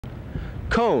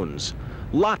Cones,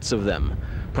 lots of them,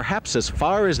 perhaps as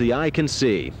far as the eye can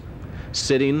see,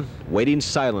 sitting, waiting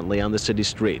silently on the city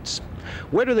streets.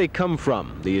 Where do they come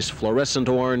from, these fluorescent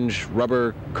orange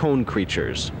rubber cone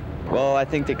creatures? Well, I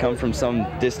think they come from some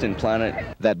distant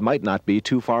planet. That might not be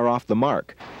too far off the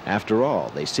mark. After all,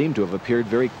 they seem to have appeared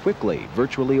very quickly,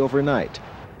 virtually overnight.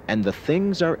 And the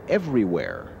things are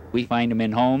everywhere. We find them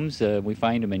in homes, we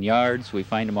find them in yards, we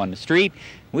find them on the street,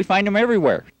 we find them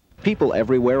everywhere. People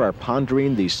everywhere are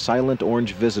pondering these silent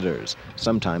orange visitors,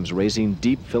 sometimes raising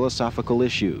deep philosophical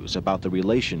issues about the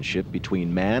relationship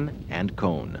between man and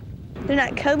cone. They're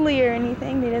not cuddly or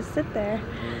anything, they just sit there.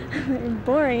 They're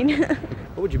boring.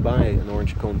 What would you buy an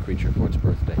orange cone creature for its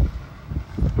birthday?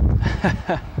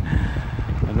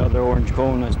 Another orange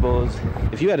cone, I suppose.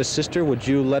 If you had a sister, would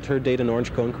you let her date an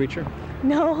orange cone creature?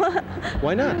 No.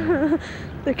 Why not?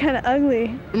 They're kind of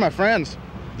ugly. They're my friends.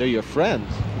 They're your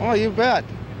friends. Oh, you bet.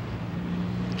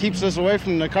 Keeps us away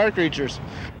from the car creatures.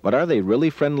 But are they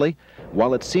really friendly?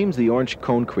 While it seems the orange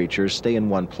cone creatures stay in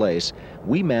one place,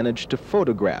 we managed to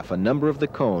photograph a number of the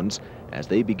cones as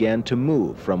they began to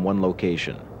move from one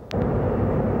location.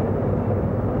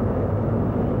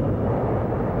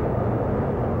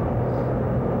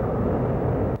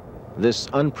 This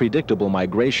unpredictable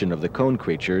migration of the cone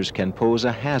creatures can pose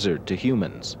a hazard to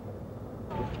humans.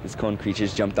 These cone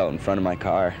creatures jumped out in front of my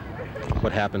car.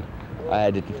 What happened? I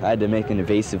had to make an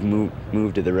evasive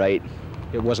move to the right.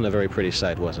 It wasn't a very pretty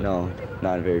sight, was it? No,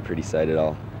 not a very pretty sight at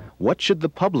all. What should the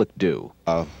public do?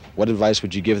 What advice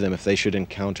would you give them if they should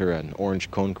encounter an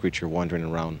orange cone creature wandering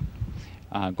around?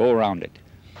 Go around it.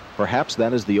 Perhaps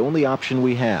that is the only option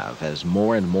we have as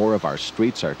more and more of our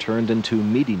streets are turned into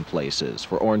meeting places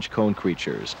for orange cone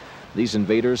creatures. These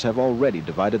invaders have already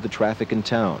divided the traffic in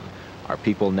town. Are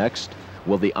people next?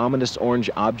 Will the ominous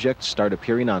orange objects start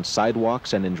appearing on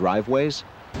sidewalks and in driveways?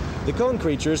 The cone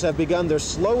creatures have begun their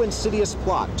slow, insidious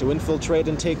plot to infiltrate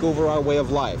and take over our way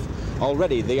of life.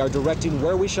 Already they are directing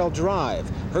where we shall drive,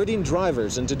 herding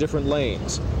drivers into different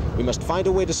lanes. We must find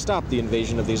a way to stop the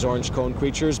invasion of these orange cone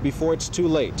creatures before it's too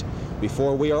late,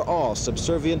 before we are all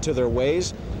subservient to their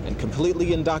ways and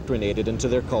completely indoctrinated into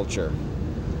their culture.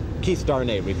 Keith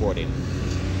Darnay reporting.